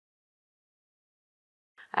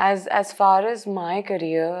as far as my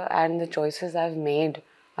career and the choices I've made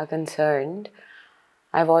are concerned,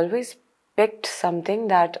 I've always picked something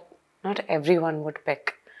that not everyone would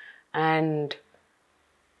pick, and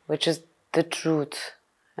which is the truth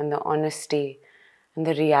and the honesty and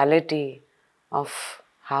the reality of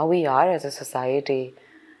how we are as a society,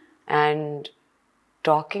 and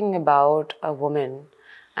talking about a woman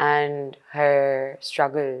and her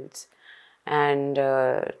struggles, and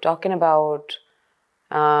talking about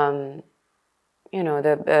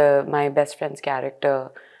my best friend's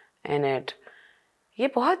character in it. ये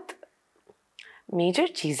बहुत major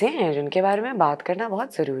चीज़ें हैं जिनके बारे में बात करना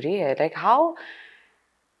बहुत ज़रूरी है. Like how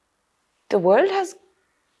the world has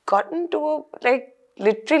gotten to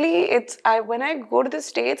literally when I go to the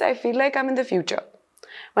States, I feel like I'm in the future.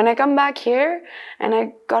 When I come back here and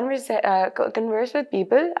I converse with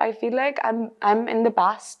people, I feel like I'm in the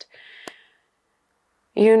past.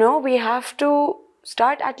 We have to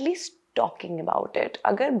start at least talking about it.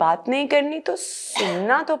 अगर बात नहीं करनी तो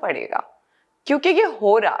सुनना तो पड़ेगा, क्योंकि ये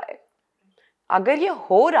हो रहा है. अगर ये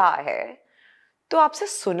हो रहा है तो आपसे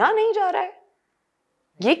सुना नहीं जा रहा है.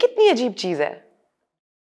 ये कितनी अजीब चीज़ है.